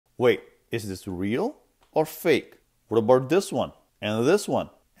Wait, is this real or fake? What about this one? And this one?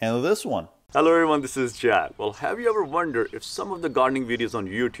 And this one? Hello everyone, this is Jack. Well, have you ever wondered if some of the gardening videos on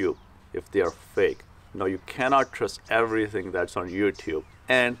YouTube, if they are fake? No, you cannot trust everything that's on YouTube.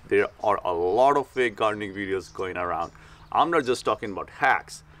 And there are a lot of fake gardening videos going around. I'm not just talking about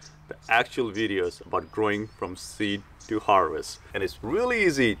hacks, the actual videos about growing from seed to harvest. And it's really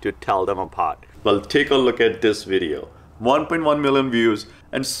easy to tell them apart. Well, take a look at this video. 1.1 million views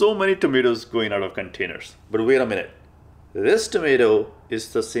and so many tomatoes going out of containers. But wait a minute. This tomato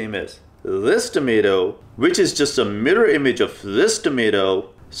is the same as this tomato, which is just a mirror image of this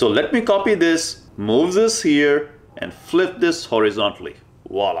tomato. So let me copy this, move this here, and flip this horizontally.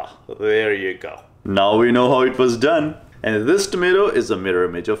 Voila, there you go. Now we know how it was done. And this tomato is a mirror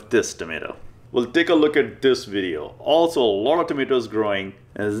image of this tomato. We'll take a look at this video. Also, a lot of tomatoes growing.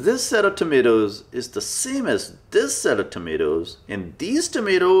 And this set of tomatoes is the same as this set of tomatoes. And these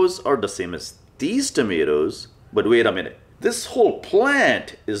tomatoes are the same as these tomatoes. But wait a minute. This whole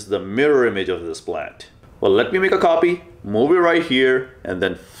plant is the mirror image of this plant. Well, let me make a copy, move it right here, and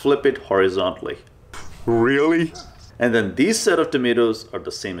then flip it horizontally. Really? And then these set of tomatoes are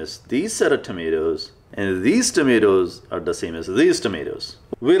the same as these set of tomatoes. And these tomatoes are the same as these tomatoes.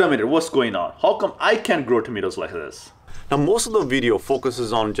 Wait a minute, what's going on? How come I can't grow tomatoes like this? Now, most of the video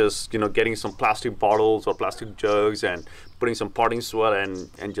focuses on just, getting some plastic bottles or plastic jugs and putting some potting soil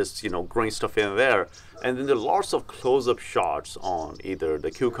and just, growing stuff in there. And then there are lots of close-up shots on either the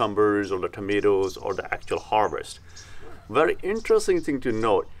cucumbers or the tomatoes or the actual harvest. Very interesting thing to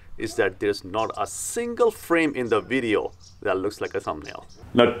note is that there's not a single frame in the video that looks like a thumbnail.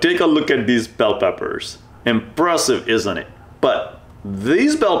 Now take a look at these bell peppers. Impressive, isn't it? But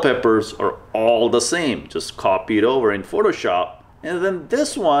these bell peppers are all the same, just copied over in Photoshop. And then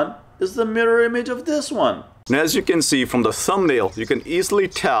this one is the mirror image of this one. And as you can see from the thumbnail, you can easily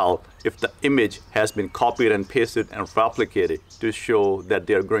tell if the image has been copied and pasted and replicated to show that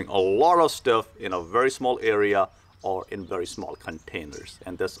they're growing a lot of stuff in a very small area or in very small containers,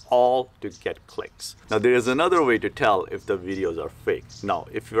 and that's all to get clicks. Now there is another way to tell if the videos are fake. Now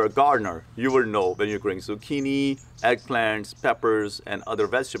if you're a gardener, you will know when you're growing zucchini, eggplants, peppers, and other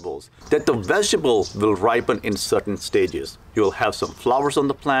vegetables that the vegetable will ripen in certain stages. You'll have some flowers on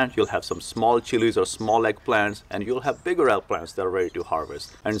the plant, you'll have some small chilies or small eggplants, and you'll have bigger eggplants that are ready to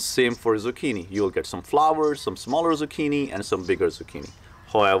harvest. And same for zucchini. You'll get some flowers, some smaller zucchini, and some bigger zucchini.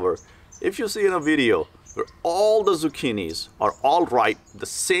 However, if you see in a video where all the zucchinis are all ripe, the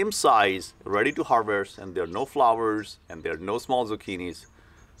same size, ready to harvest, and there are no flowers and there are no small zucchinis,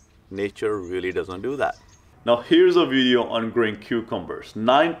 nature really doesn't do that. Now here's a video on growing cucumbers,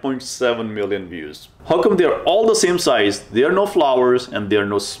 9.7 million views. How come they're all the same size, there are no flowers, and there are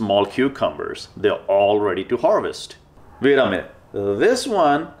no small cucumbers? They're all ready to harvest. Wait a minute, this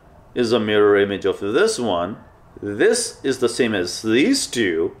one is a mirror image of this one. This is the same as these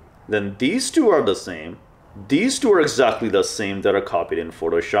two. Then these two are the same. These two are exactly the same that are copied in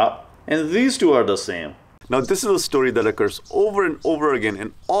Photoshop. And these two are the same. Now this is a story that occurs over and over again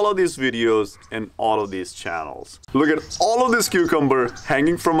in all of these videos and all of these channels. Look at all of this cucumber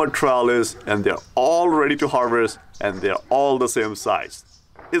hanging from a trellis, and they're all ready to harvest, and they're all the same size.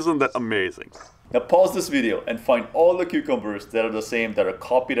 Isn't that amazing? Now pause this video and find all the cucumbers that are the same that are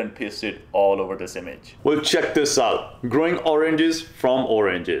copied and pasted all over this image. Well, check this out. Growing oranges from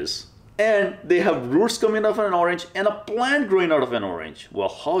oranges. And they have roots coming out of an orange and a plant growing out of an orange. Well,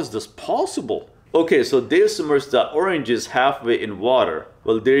 how is this possible? Okay, so they submerged the oranges halfway in water.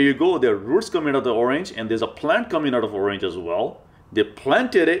 Well, there you go. There are roots coming out of the orange, and there's a plant coming out of orange as well. They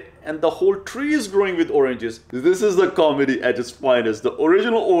planted it, and the whole tree is growing with oranges. This is the comedy at its finest. The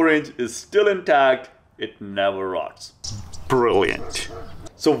original orange is still intact. It never rots. Brilliant.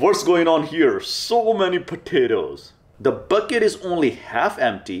 So what's going on here? So many potatoes. The bucket is only half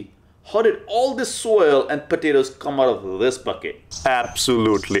empty. How did all this soil and potatoes come out of this bucket?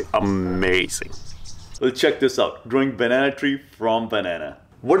 Absolutely amazing. Well, check this out. Growing banana tree from banana.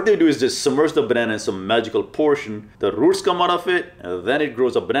 What they do is they submerge the banana in some magical portion. The roots come out of it, and then it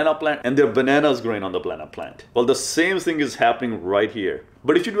grows a banana plant, and there are bananas growing on the banana plant. Well, the same thing is happening right here.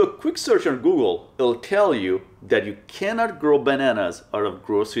 But if you do a quick search on Google, it'll tell you that you cannot grow bananas out of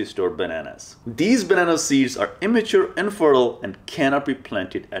grocery store bananas. These banana seeds are immature, infertile, and cannot be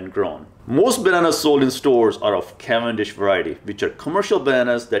planted and grown. Most bananas sold in stores are of Cavendish variety, which are commercial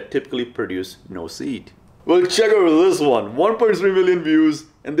bananas that typically produce no seed. Well, check out this one, 1.3 million views,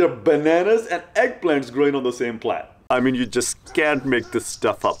 and there are bananas and eggplants growing on the same plant. I mean, you just can't make this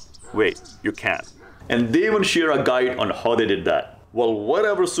stuff up. Wait, you can. And they even share a guide on how they did that. Well,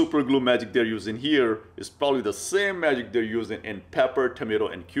 whatever super glue magic they're using here is probably the same magic they're using in pepper, tomato,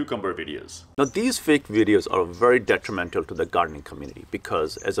 and cucumber videos. Now, these fake videos are very detrimental to the gardening community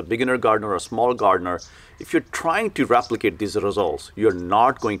because as a beginner gardener or a small gardener, if you're trying to replicate these results, you're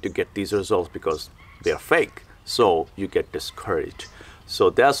not going to get these results because they're fake. So you get discouraged. So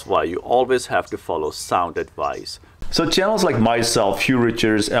that's why you always have to follow sound advice. So channels like myself, Hugh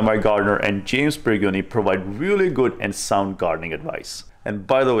Richards, M.I. Gardner, and James Pergoni provide really good and sound gardening advice. And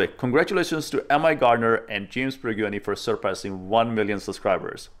by the way, congratulations to M.I. Gardner and James Pergoni for surpassing 1 million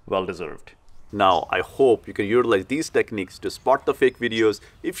subscribers. Well deserved. Now, I hope you can utilize these techniques to spot the fake videos.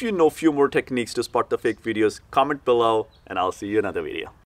 If you know few more techniques to spot the fake videos, comment below and I'll see you in another video.